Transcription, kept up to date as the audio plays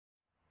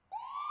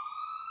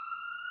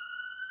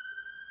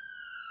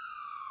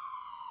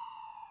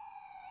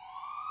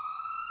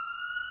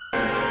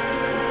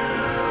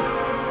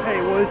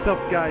Hey, what's up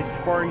guys,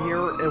 Spartan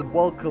here, and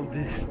welcome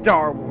to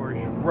Star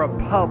Wars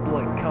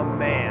Republic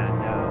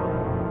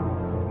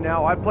Commando.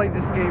 Now, I played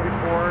this game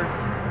before.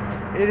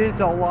 It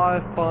is a lot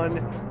of fun.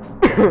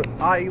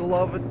 I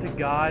love it to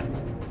God.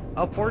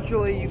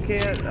 Unfortunately, you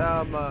can't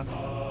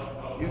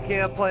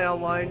play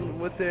online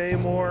with it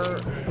anymore,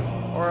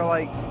 or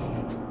like,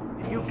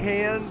 you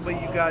can,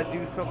 but you gotta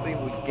do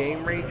something with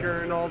Game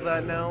Ranger and all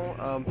that now.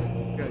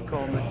 Gotta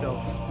call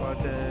myself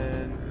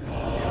SPARTAN.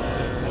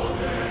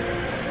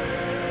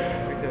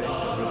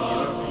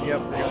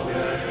 Yep, we're gonna do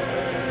that.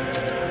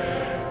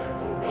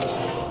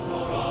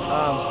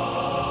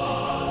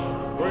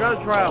 We're gonna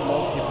try out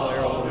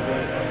multiplayer a little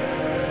bit.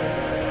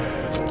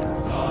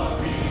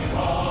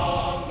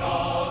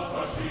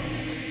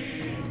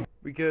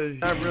 Because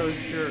I'm not really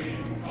sure.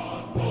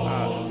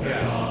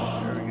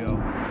 Yeah, there we go.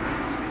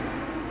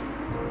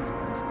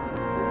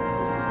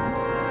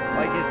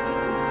 Like, it's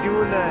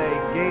doing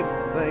a game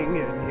thing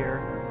in here.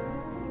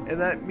 And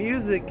that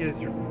music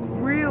is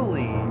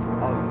really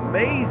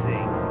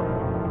amazing.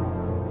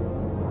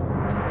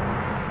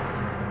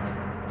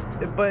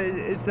 But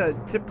it's a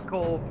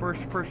typical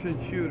first-person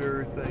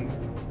shooter thing.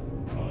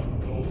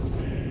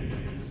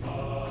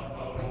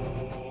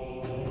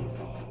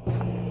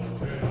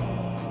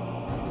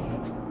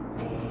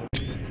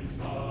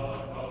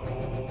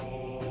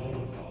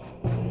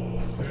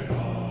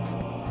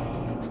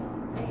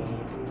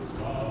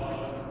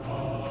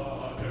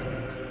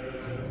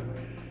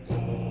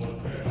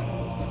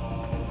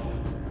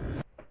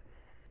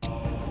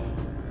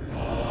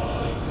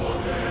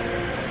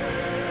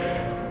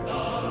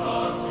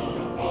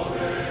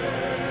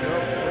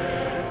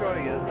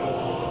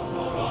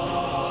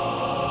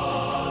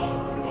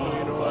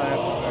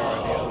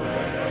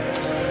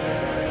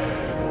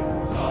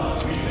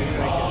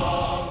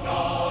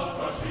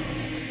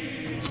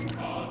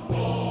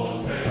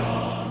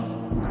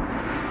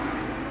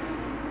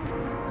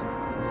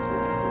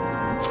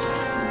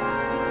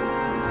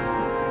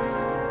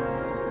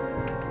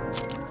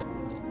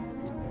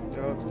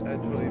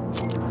 Actually,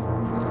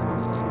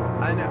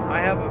 I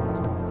have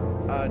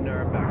a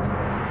nerve back.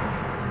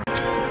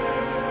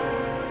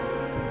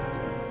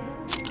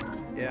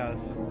 Yes.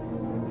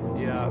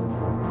 Yeah.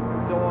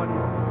 So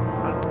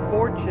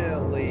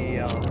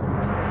unfortunately,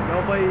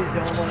 nobody's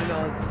online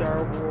on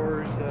Star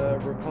Wars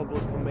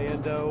Republic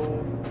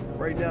Commando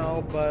right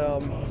now,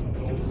 but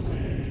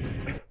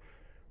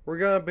we're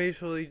gonna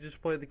basically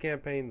just play the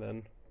campaign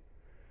then,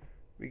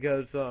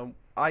 because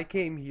I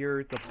came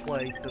here to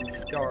play some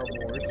Star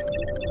Wars.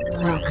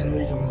 Welcome,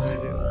 little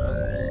one.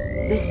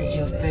 This is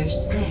your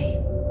first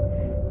day.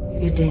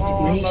 Your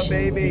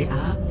designation will be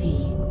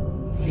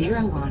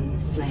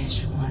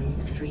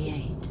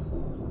RP-01/138.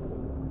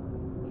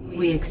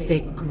 We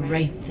expect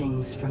great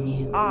things from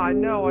you.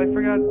 No, I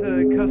forgot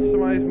to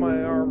customize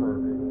my armor.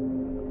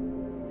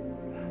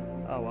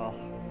 Oh well.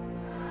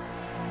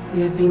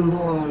 You have been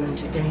born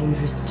into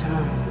dangerous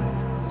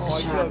times. A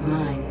sharp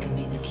mind can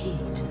be the key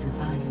to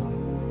survival.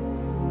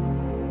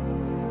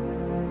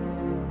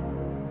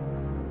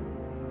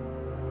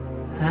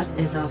 But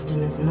as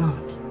often as not,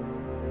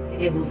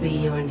 it will be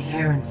your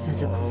inherent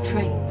physical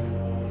traits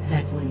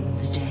that win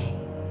the day.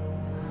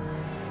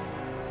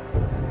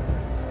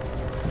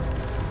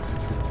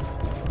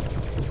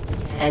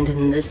 And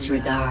in this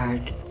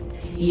regard,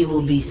 you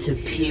will be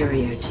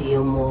superior to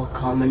your more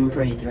common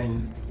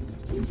brethren.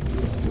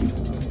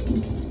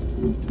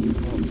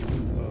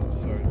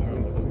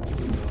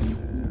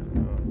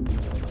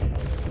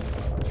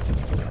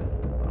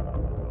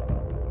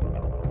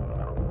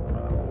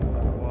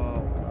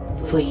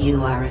 For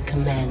you are a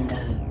commando,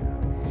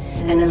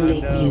 an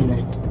elite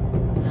unit,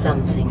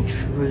 something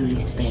truly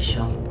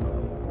special.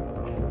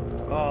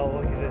 Oh,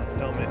 look at this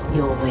helmet.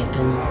 Your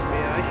weapons,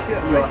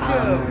 your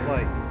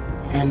armor,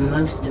 and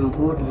most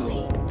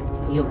importantly,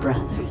 your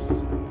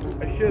brothers.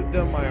 I should have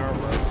done my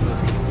armor.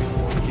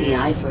 The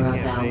Ifer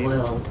of our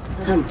world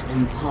hunt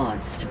in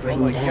pods to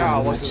bring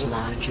down much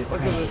larger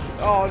prey.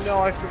 Oh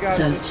no, I forgot.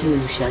 So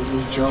too shall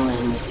you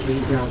join the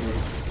three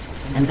brothers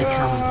and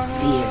become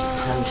fierce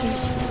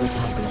hunters for the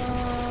Republic.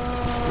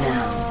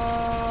 Now,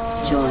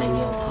 join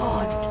your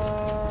pod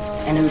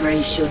and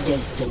embrace your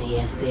destiny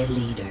as their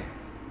leader.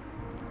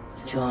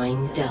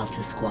 Join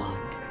Delta Squad.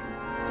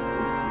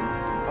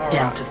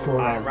 Delta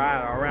 4,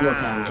 your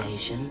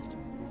foundation,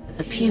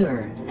 a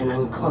pure and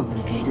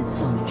uncomplicated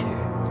soldier.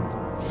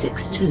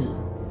 6-2,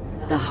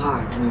 the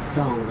heart and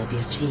soul of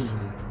your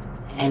team.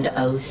 And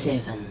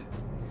 07,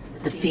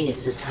 the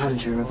fiercest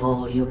hunter of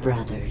all your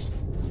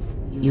brothers.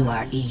 You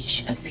are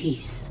each a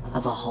piece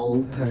of a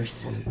whole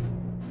person.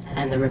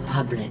 And the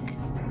Republic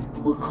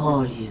will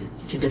call you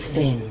to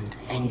defend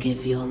and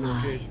give your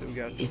lives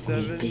if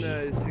need be.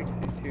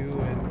 62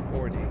 and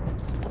 40.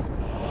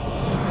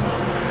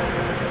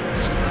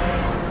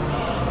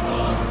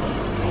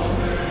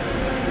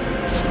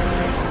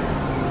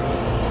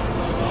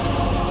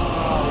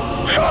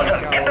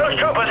 Sergeant, get those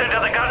troopers into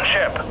the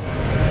gunship.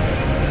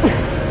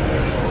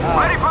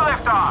 Ready for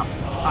liftoff.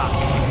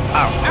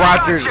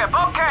 Roger. Gunship,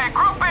 okay,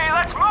 Group B,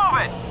 let's move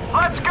it.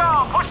 Let's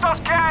go! Push those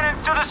cannons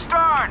to the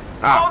stern!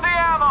 Hold the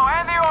ammo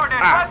and the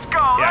ordnance! Let's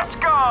go! Let's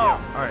go!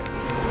 Alright.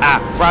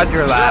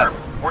 Roger that. Sir,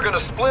 we're gonna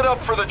split up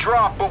for the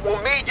drop, but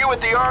we'll meet you at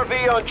the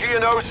RV on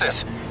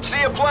Geonosis. See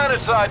you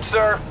planetside,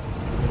 sir.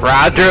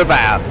 Roger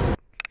that.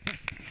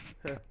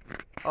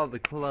 Oh, the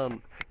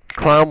Clone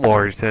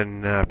Wars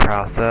in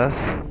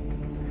process.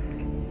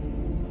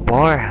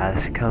 War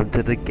has come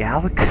to the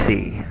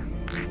galaxy.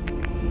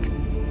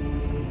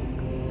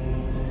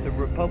 The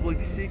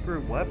Republic's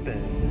secret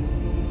weapon.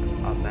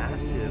 A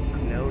massive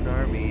Clone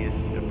army is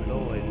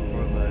deployed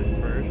for the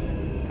first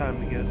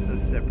time against the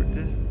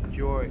separatist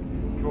droid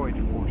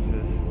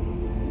forces.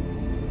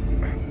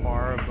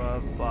 Far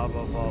above blah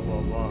blah blah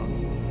blah blah.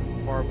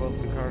 Far above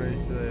the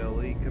carnage, the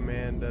elite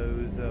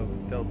commandos of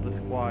Delta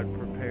Squad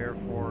prepare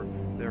for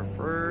their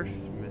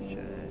first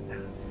mission.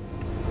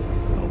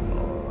 Oh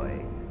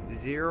boy.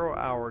 0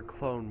 Hour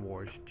Clone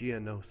Wars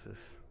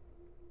Geonosis.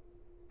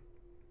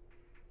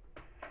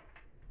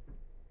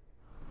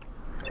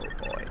 Oh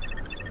boy.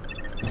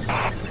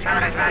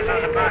 Somebody's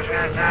vessels approaching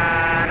us,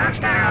 don't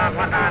stare off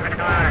 1,000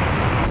 kilometers.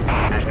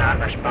 Has not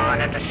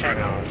responded to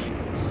signals,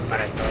 but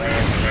is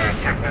believed to be a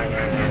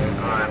techno-union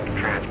armed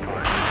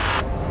transport.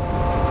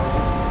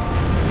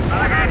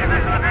 Okay, the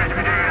vessel appears to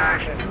be taking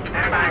action.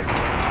 Stand by.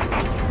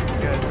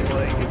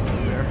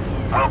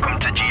 Welcome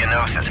to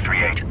Geonosis,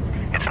 3-8.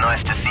 It's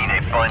nice to see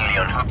they finally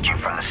unhooked you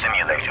from the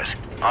simulators.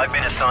 I've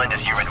been assigned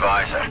as your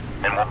advisor,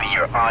 and will be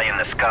your eye in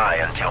the sky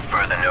until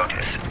further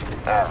notice,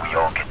 or we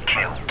all get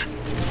killed.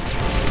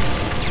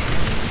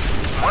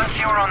 Once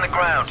you are on the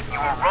ground, you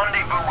will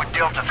rendezvous with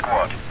Delta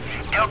Squad.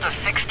 Delta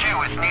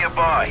 6-2 is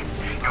nearby.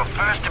 Your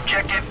first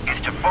objective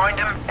is to find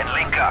him and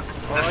link up.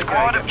 The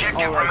squad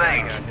objective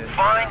remains.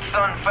 Find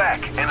Sun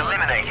Fac and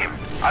eliminate him.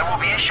 I will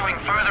be issuing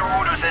further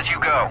orders as you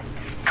go.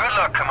 Good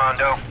luck,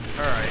 Commando.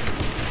 Alright.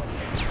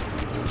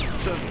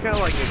 So it's kind of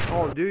like a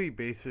Call of Duty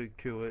basic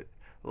to it.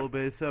 A little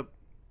bit, except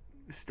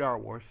Star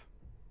Wars.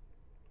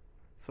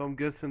 So I'm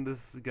guessing this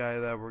is the guy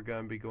that we're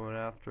going to be going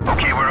after.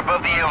 Okay, we're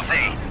above the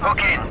LZ.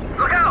 Hook in.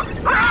 Look out!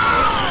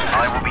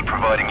 I will be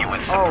providing you with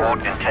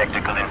support and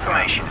tactical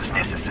information as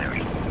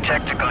necessary.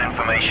 Tactical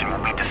information will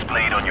be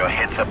displayed on your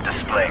heads-up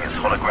display as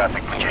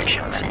holographic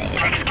projections.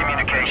 Text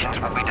communications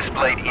will be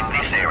displayed in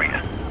this area.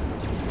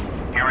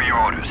 Here are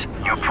your orders.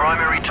 Your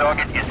primary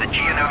target is the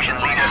Geonosian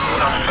leader,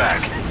 Sun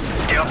Fac.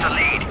 Delta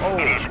lead,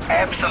 it is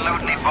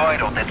absolutely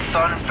vital that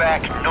Sun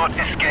Fac not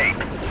escape.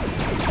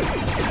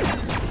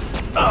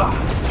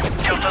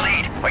 Delta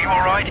lead, are you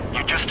alright?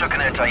 You just took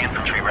an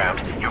anti-infantry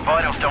round. Your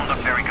vitals don't look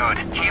very good.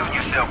 Heal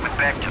yourself with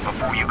Bacta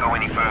before you go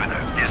any further.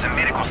 There's a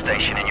medical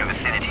station in your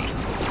vicinity.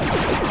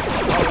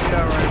 Oh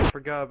yeah, right, I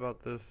forgot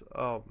about this.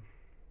 Oh,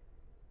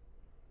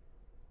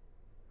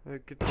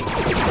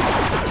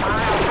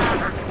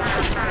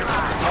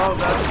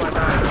 that's my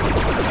knife.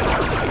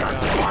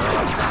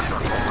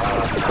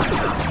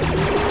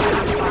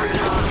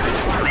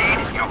 Lead,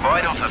 your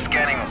vitals are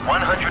scanning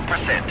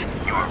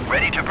 100%. You are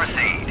ready to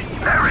proceed.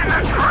 They're in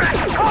the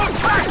trench! Hold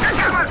back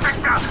together,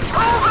 Victor!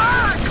 Hold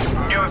back!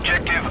 New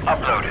objective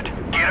uploaded.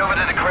 Get over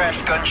to the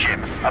crashed gunship.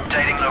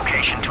 Updating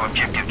location to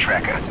objective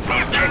tracker.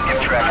 The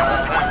objective tracker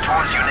will point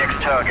towards your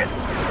next target.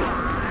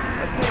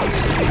 I think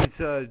these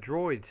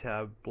droids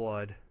have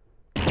blood.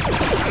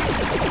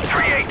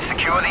 3-8,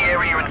 secure the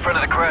area in front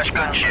of the crashed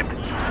gunship.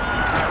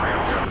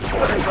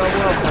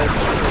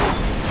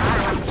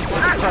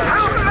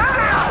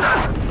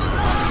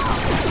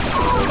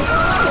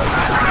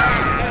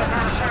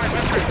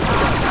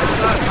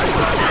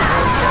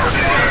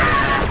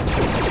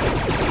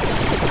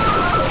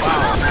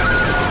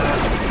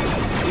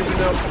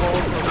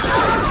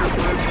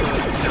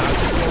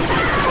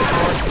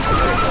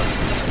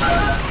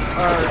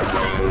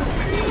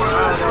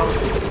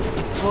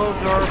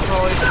 Clones are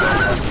probably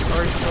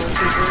stone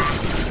takers.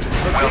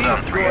 Well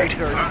done, 3-8.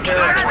 Move to the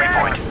next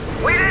waypoint.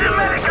 We need a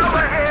medic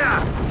over here!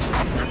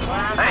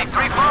 Hey,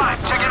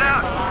 3-5, check it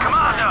out.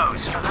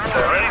 Commandos. Is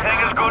there anything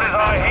as good as I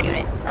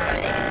hate?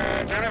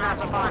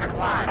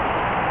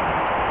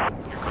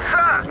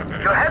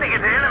 Sir, you're heading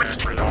into enemy...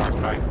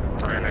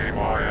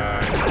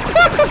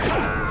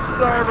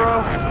 Sorry, bro.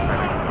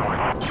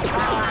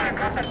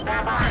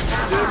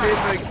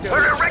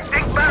 We're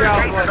erecting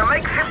barricades to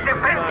makeshift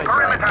defense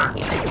perimeter!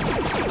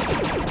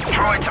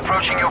 Droids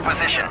approaching your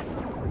position.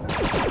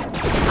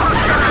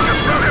 Hostiles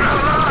have broken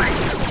our line!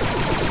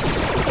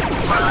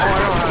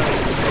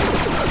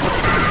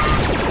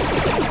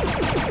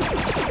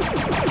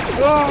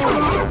 Whoa!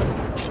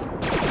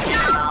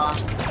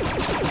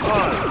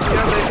 Oh,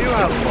 yeah, they do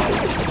have blood.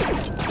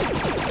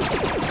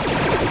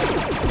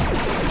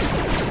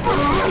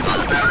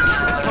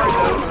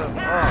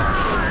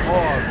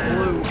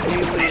 Blue.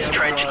 This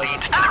trench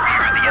leads to the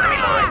rear of the enemy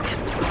lines.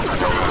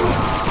 Come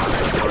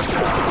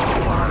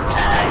on.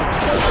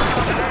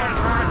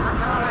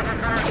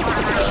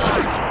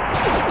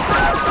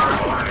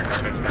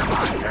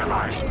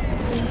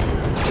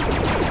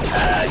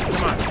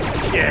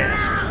 Yes.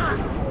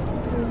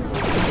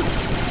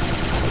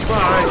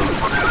 Fine.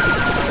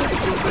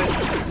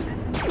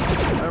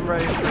 I'm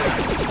ready for it.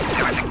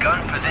 There is a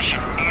gun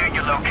positioned near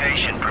your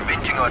location,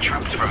 preventing our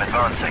troops from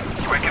advancing.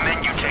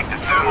 Recommend you take the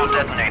thermal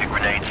detonator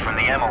grenades from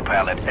the ammo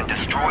pallet and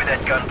destroy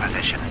that gun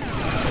position.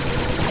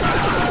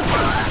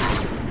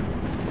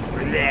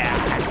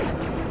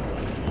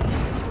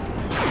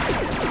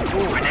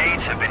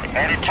 Grenades have been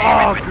added to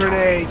your inventory.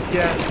 Grenades,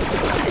 yes.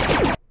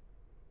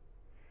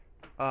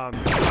 Oh no.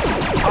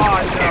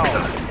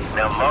 Excellent.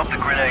 Now lob the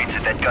grenades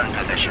at that gun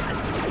position.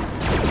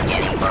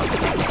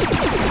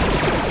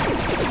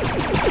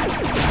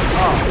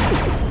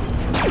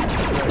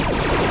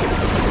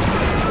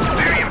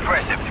 Very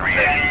impressive,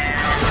 3A.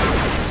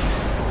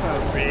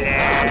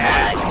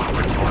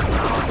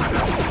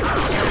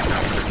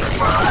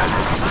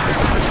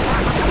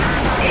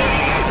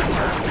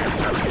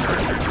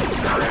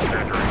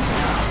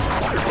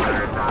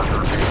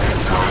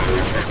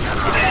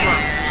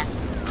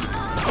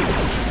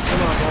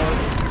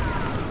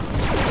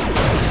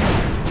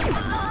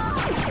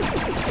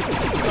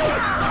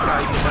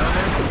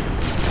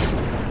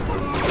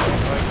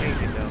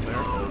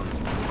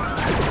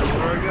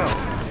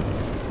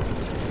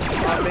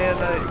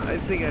 I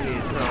think I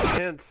need to turn on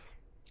hints.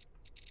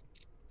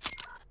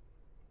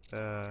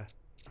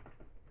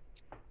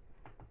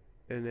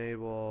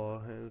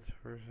 Enable hints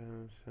for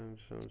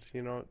sense.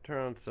 You know, turn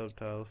on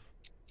subtitles.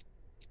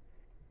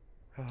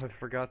 Oh, I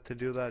forgot to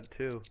do that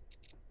too.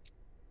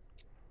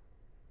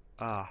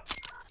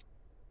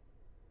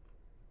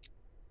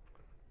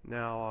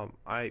 Now,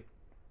 I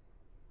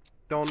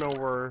don't know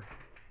where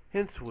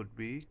hints would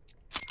be.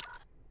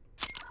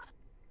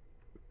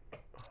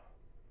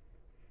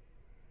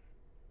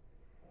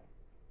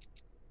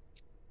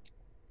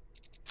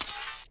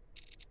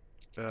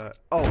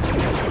 Oh.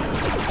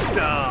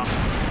 Duh.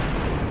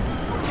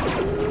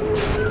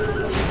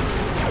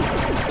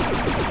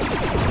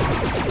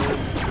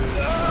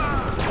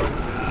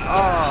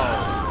 Oh.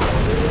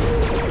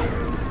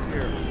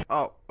 Here.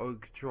 Oh,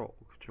 control.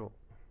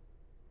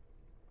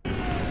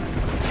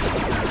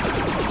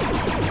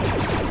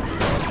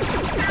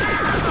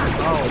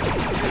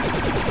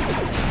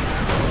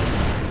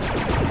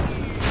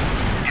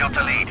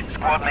 Delta lead,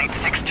 squad mate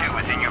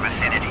 6-2 is in your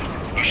vicinity.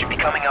 You should be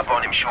coming up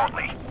on him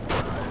shortly.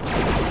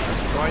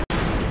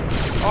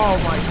 Oh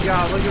my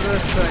god, look at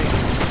this thing.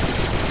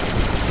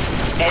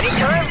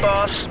 Anytime,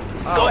 boss.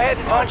 Go ahead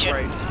and punch it.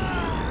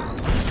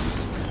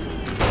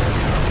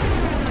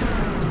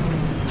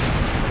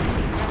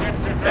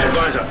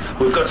 Advisor,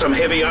 we've got some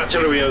heavy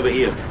artillery over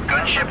here.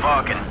 Gunship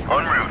Harkin,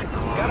 en route.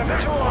 Got a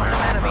visual on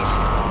some enemies.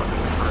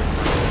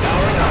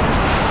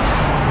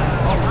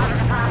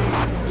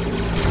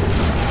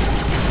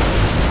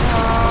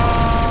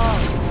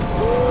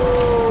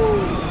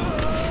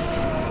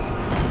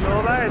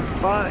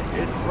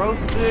 It's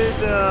roasted,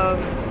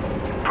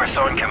 Press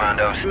on,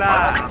 Commandos.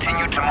 I will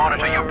continue to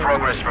monitor your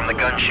progress from the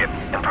gunship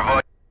and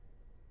provide...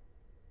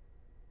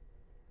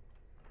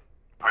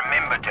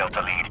 Remember,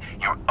 Delta Lead,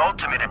 your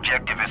ultimate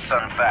objective is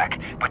Sun Fac,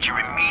 but your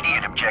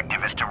immediate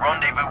objective is to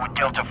rendezvous with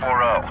Delta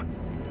 4-0.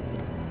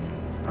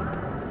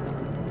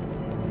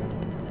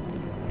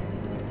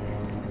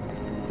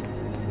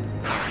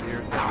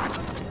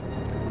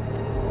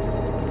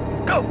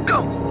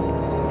 Go!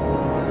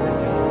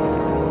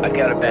 I've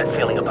got a bad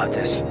feeling about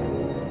this.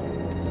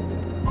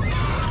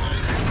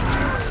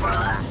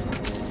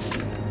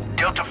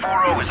 Delta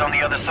 4-0 is on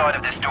the other side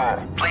of this door.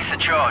 Place a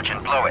charge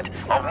and blow it.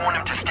 I'll warn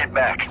him to step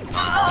back.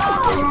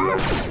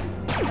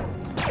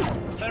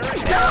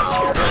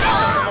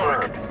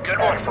 Good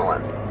one.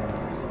 Excellent.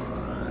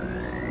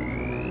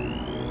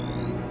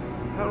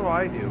 how do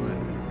I do it?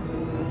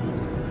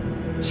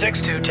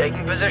 6-2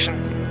 taking position.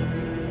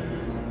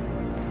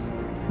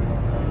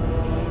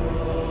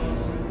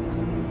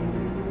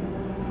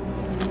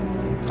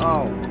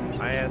 Oh,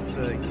 I have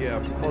to get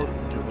up close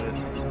to it.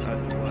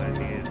 That's what I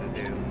needed to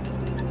do.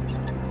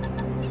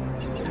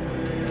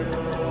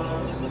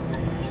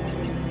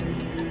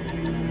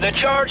 The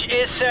charge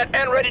is set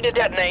and ready to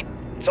detonate.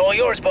 It's all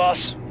yours,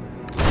 boss.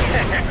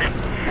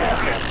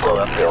 Pull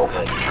up, Bill.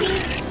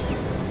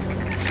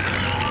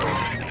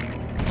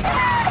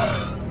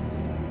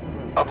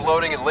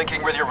 Uploading and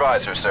linking with your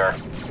visor, sir.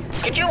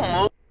 Could you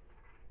move,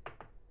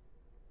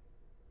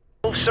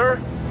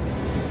 sir?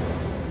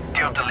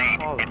 Delta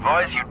Lead,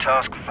 advise you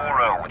task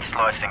 4-0 with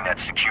slicing that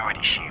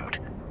security shield.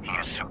 He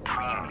is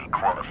supremely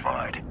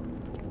qualified.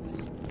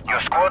 Your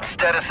squad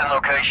status and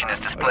location is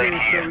displayed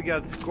Okay, here. so we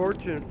got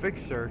Scorch and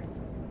Fixer.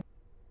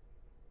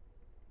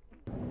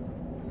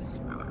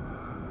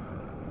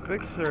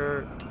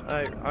 Fixer,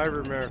 I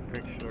remember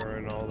Fixer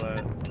and all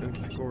that, and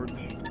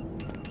Scorch.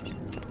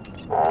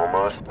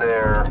 Almost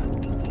there.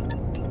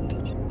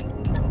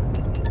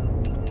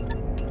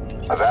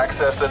 I've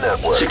accessed the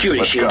network.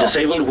 Security shield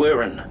disabled,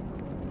 we're in.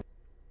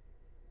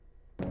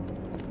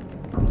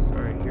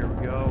 Alright, here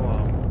we go.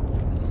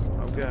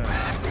 I'm gonna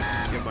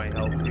get my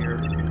health here.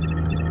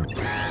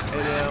 And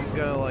then I'm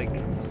gonna, like,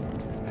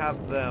 have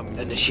them...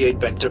 Initiate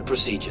vector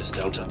procedures,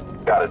 Delta.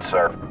 Got it,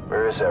 sir.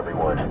 Where is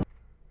everyone? I'm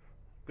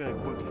gonna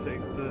quick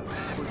save this.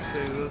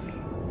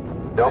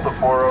 Delta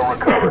 4-0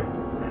 recovered.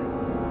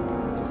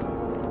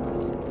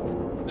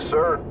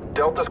 Sir,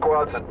 Delta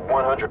Squad's at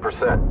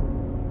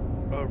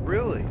 100%. Oh,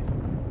 really?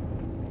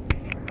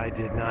 I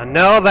did not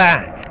know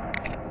that!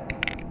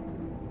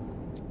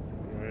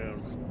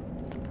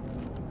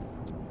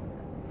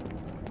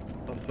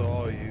 Also,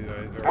 all you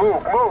guys are...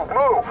 Move!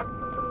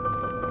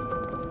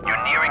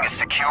 You're nearing a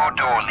secure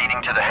door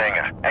leading to the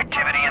hangar.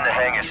 Activity in the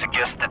hangar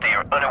suggests that they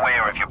are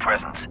unaware of your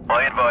presence.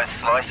 I advise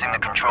slicing the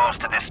controls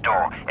to this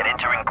door and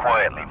entering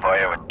quietly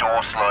via a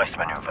door slice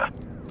maneuver.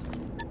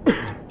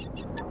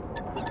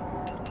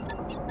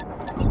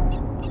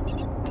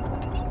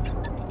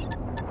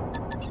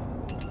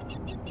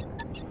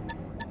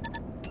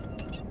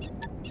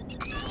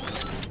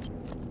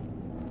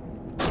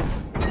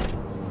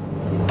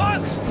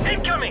 Bugs!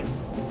 Incoming!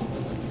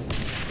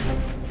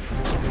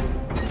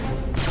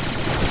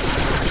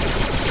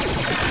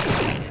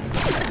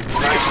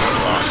 Nice one,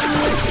 boss.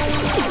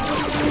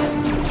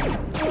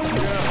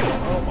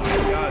 Oh my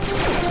god.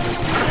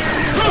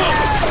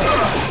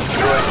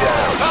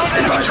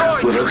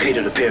 We've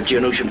located a pair of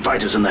Geonosian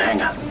fighters in the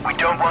hangar. We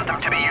don't want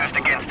them to be used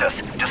against us.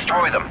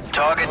 Destroy them.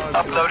 Target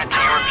uploaded to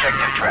your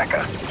objective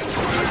tracker.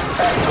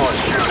 Excellent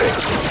shooting.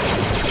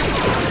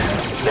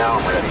 Now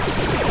I'm ready.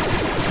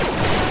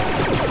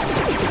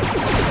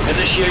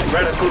 Initiate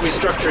radical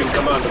restructuring,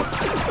 Commando.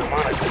 I'm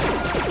on it.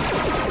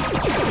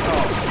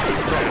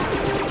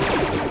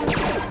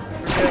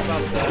 Forget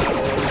about that.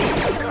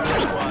 Cover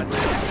squad.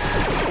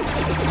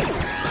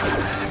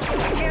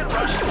 I can't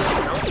rush this,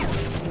 you know?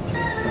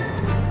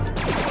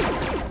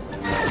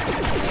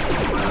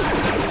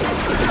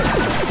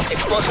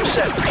 Explosive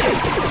set.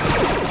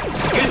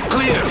 Get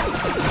clear!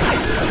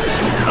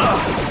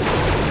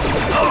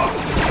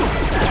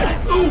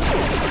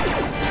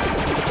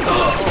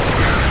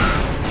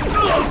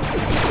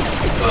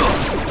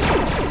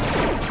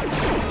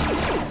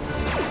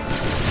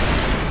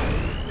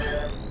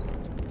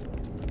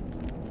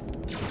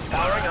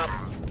 Powering up.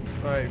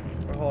 Alright,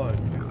 hold on.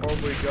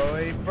 Before we go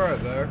any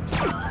further...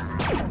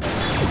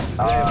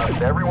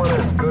 Everyone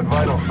has good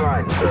vital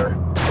signs, sir.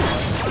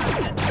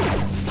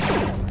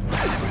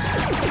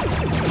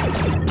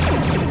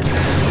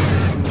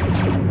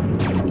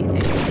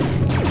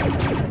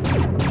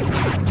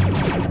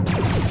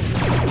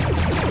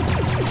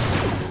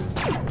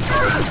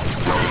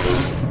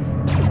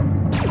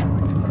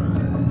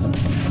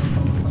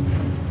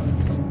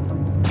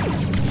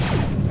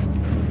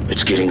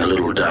 It's getting a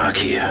little dark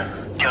here.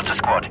 Delta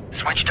Squad,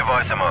 switch to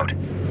visor mode.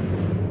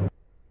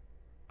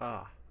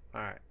 Ah,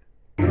 alright.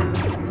 Oh,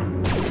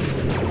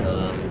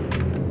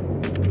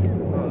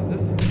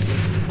 this is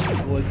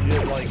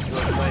legit like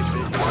what night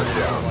vision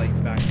was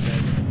like back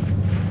then.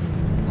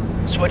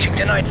 Switching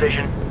to night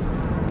vision.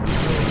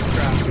 Really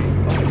crappy.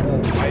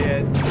 Oh, I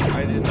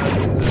did not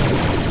get that.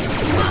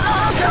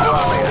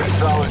 Well, made a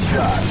solid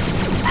shot.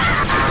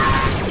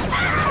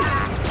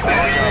 Oh,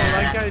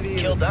 that guy didn't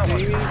Killed that see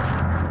one. me?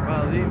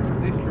 Wow,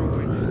 these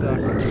droids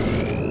suck.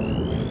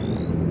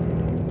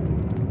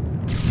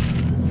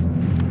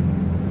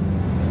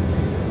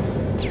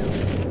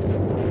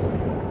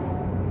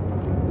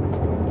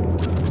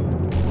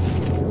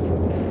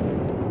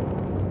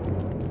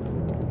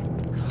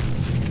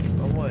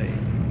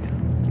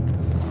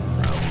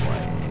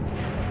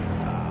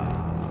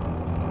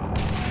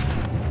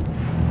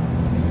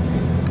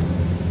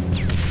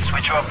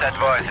 Switch off that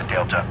visor,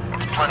 Delta.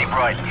 It's plenty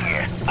bright in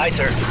here. Aye,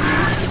 sir.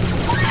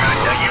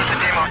 Now use the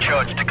demo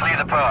charge to clear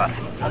the path.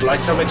 I'd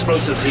like some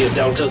explosives here,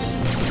 Delta.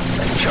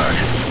 Let's charge.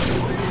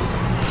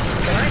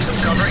 Can I have some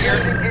cover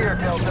here? Here,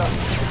 Delta.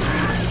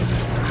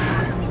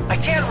 I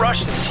can't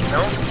rush this, you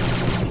know?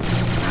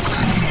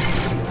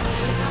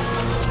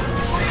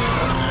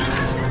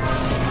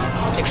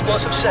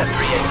 Explosive set, 3-8.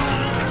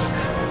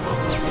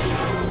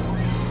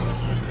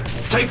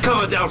 Take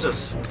cover, Deltas.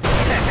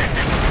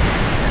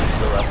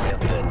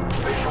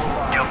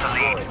 Delta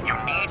Lead, you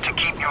need to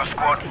keep your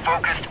squad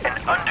focused and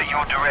under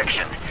your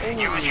direction.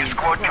 Use your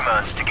squad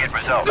commands to get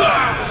results.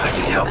 I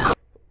need help.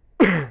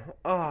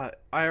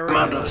 I already...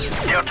 Commandos.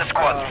 Delta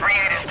Squad,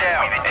 3-8 is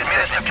down.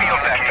 Administer field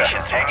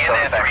vacations. Hang in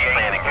there,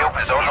 3-8. Help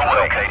is on the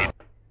way.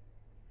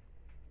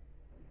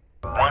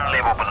 One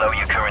level below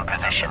your current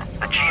position.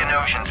 The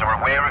Geonosians are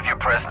aware of your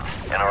presence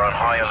and are on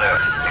high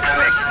alert.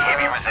 Expect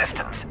heavy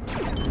resistance.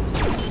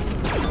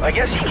 I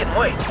guess he can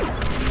wait.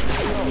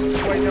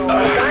 Wait, no,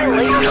 Guy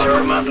later, sir.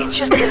 Commando. It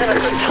just isn't a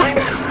good time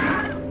now.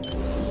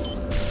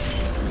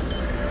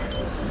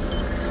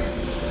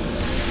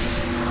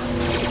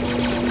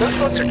 Those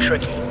folks are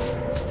tricky.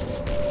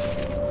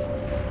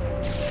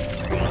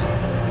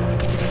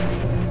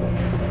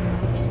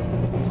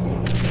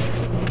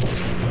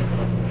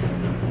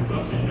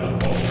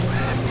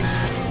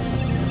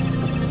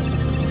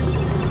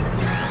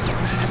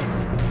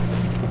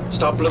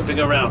 Stop looping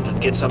around and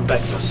get some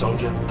vector,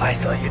 soldier. I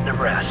thought you'd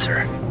never ask,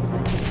 sir.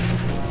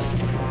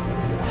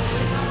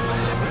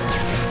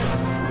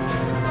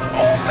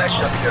 All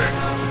patched up here.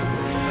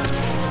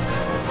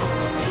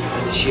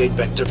 Initiate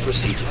vector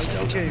procedures,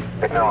 Delta. Okay.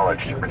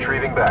 Acknowledged.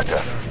 Retrieving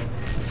backup.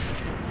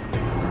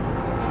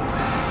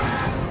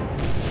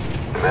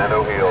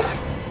 Commando healed.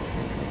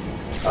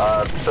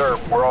 Sir,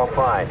 we're all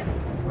fine.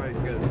 Right.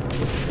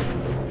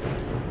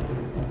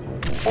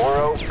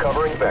 Oro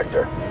covering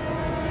vector.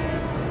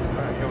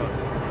 Alright, come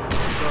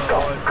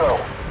on.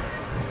 Go.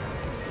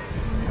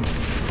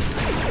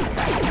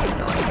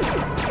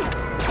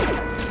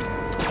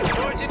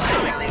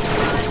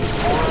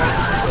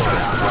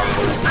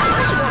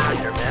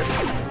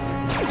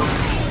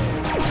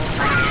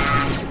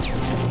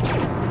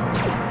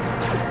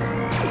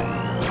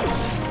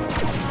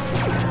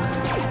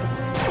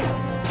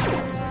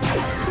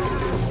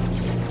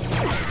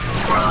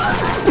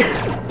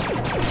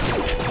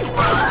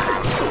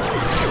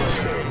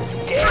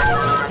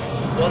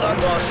 Well done,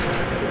 boss.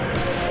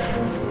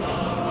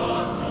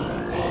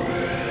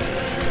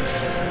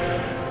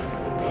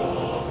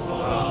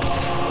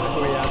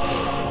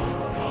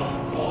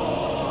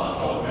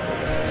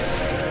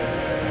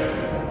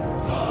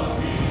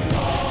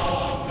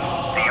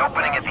 The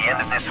opening at the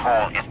end of this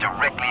hall is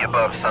directly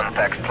above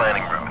Sunfac's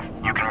planning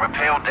room. You can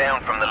rappel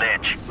down from the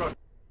ledge.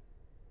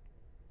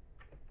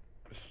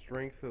 The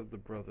strength of the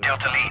brothers.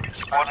 Delta Lead,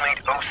 squad mate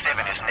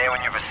 07 is now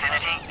in your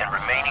vicinity and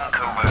remaining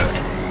covert.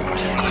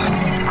 Proceed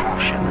with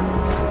caution.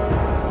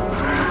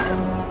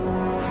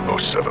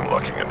 07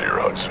 locking into your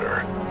HUD,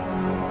 sir.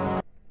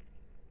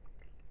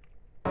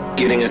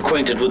 Getting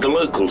acquainted with the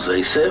locals,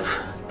 eh, Sev?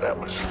 That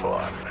was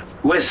fun.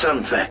 Where's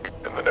Sunfac?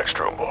 In the next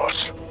room,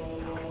 boss.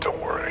 And don't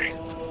worry,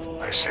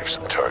 I saved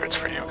some targets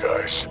for you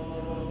guys.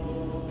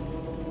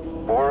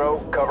 Oro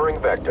covering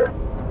vector.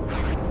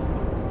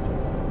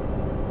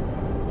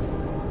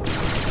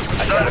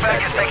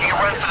 Sunfac is taking a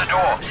run for the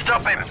door.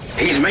 Stop him.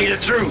 He's made it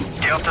through.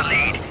 Delta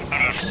Lead,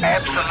 it is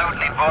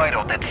absolutely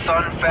vital that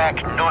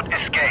Sunfac not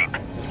escape.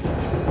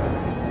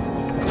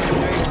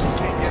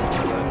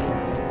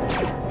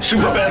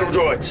 Super battle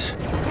droids.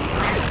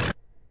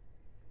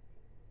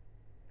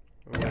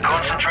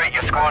 Concentrate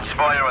your squad's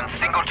fire on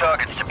single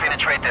targets to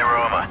penetrate their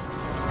armor.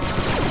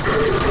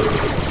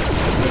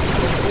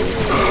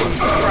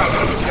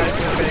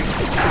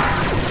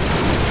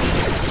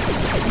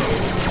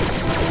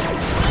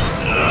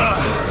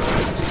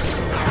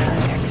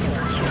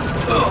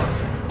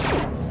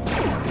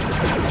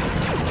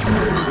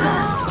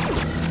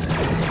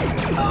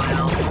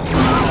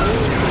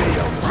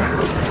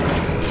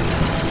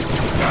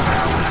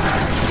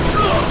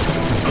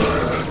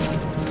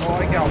 Oh,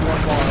 I got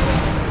one more.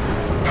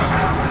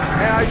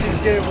 And I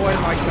just gave away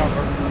my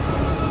cover.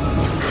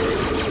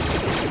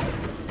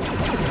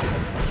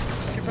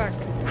 Get back.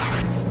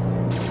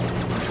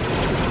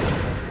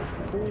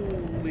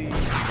 Holy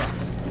fuck.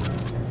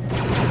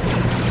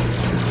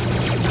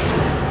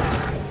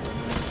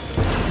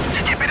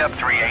 Skip it up,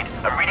 3-8.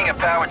 I'm reading a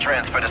power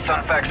transfer to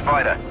Sunfac's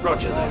fighter.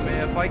 Roger Oh that.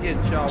 man, if I get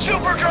shot,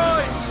 Super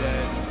droids! I'm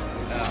dead.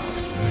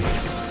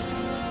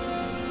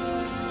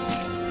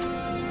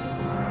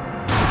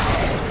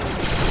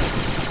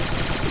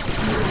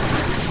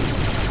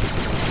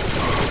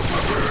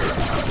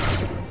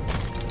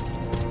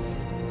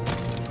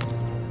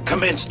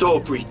 Commence door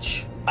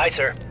breach. Aye,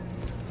 sir.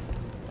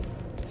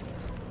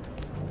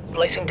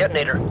 Placing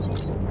detonator.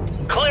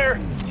 Clear!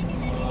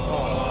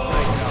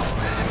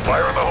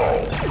 Fire in the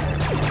hole.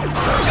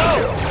 Go!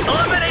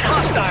 Eliminate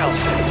hostiles!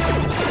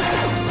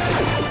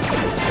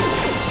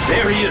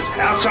 There he is,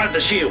 outside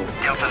the shield.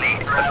 Delta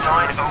Lead,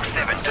 assign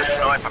 07 to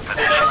sniper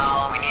position.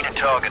 We need a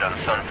target on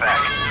Sunfac.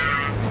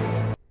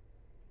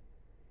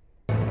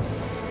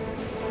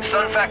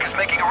 Sunfac is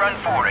making a run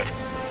for it.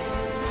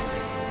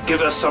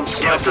 Give us some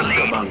Delta sniping,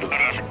 Lead, Commando.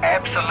 it is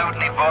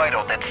absolutely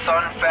vital that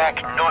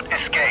Sunfac not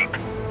escape.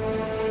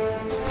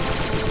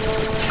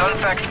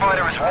 Sunfac's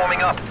fighter is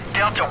warming up.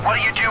 Delta, what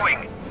are you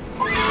doing?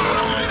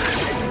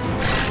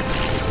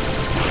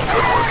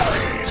 Good work,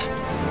 please.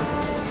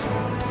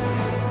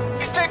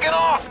 He's taking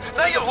off!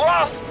 Now you've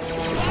lost!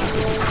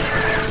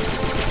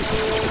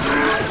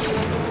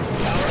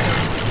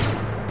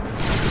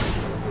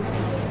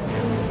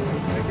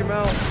 Take him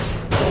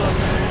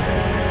out.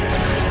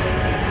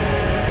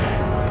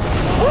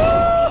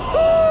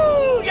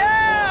 Woo-hoo!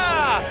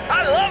 Yeah!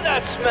 I love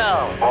that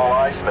smell! All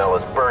I smell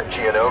is burnt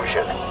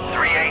Geonosian.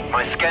 3-8,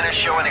 my scanners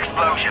show an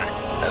explosion.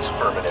 That's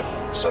affirmative.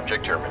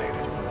 Subject terminated.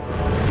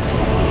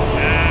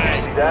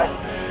 See that?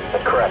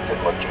 A craft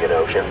didn't look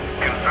Geonosian.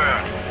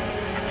 Confirmed.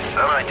 It's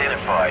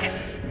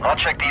unidentified. I'll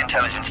check the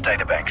intelligence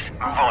databanks.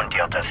 Move on,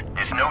 Deltas.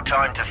 There's no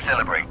time to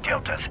celebrate,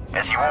 Deltas.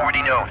 As you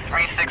already know,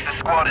 3-6's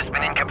squad has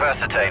been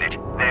incapacitated.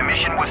 Their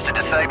mission was to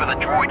disable the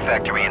droid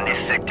factory in this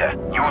sector.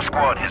 Your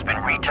squad has been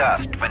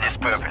retasked for this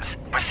purpose.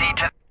 Proceed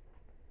to...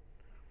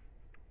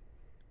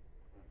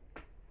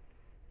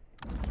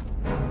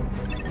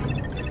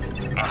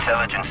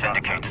 Intelligence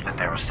indicates that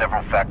there are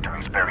several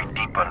factories buried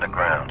deep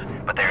underground,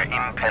 but they are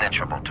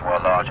impenetrable to our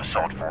large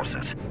assault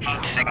forces. Heat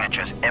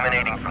signatures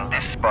emanating from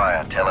this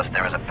spire tell us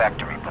there is a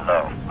factory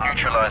below.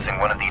 Neutralizing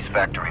one of these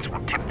factories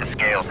will tip the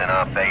scales in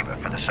our favor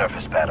for the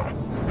surface battle.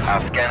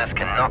 Our scanners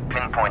cannot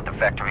pinpoint the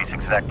factory's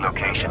exact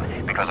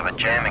location because of a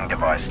jamming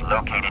device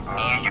located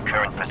near your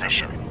current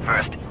position.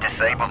 First,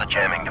 disable the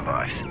jamming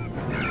device.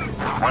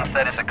 Once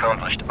that is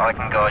accomplished, I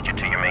can guide you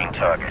to your main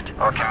target.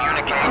 I'll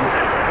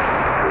communicate...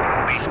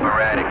 be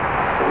sporadic.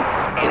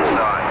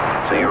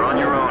 Inside, so you're on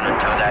your own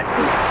until that...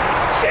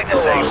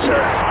 Signal lost,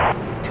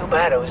 sir. Too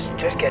bad, I was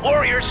just getting...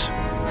 Warriors!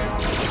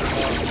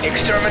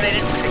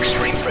 Exterminated with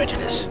extreme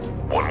prejudice.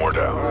 One more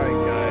down.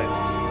 Alright, guys.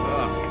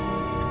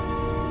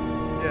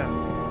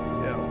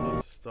 Yeah,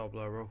 let's stop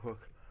that real quick.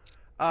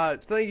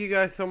 Thank you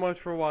guys so much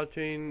for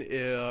watching.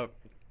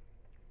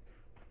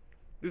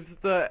 This is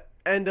the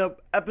end of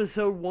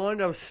episode 1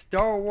 of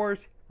Star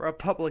Wars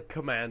Republic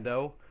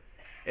Commando.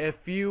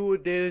 If you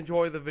did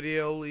enjoy the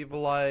video, leave a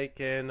like,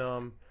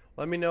 and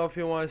let me know if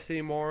you want to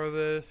see more of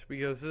this,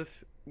 because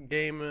this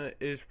game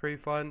is pretty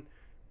fun.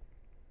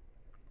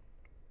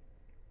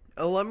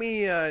 Let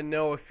me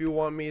know if you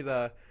want me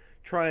to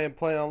try and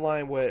play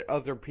online with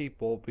other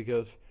people,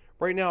 because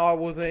right now I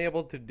wasn't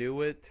able to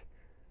do it.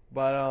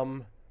 But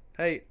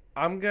hey,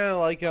 I'm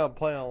gonna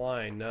play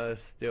online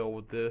still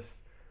with this.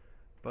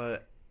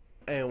 But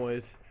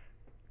anyways,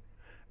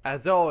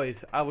 as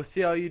always, I will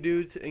see all you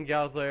dudes and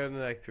gals later in the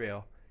next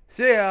video.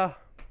 See ya!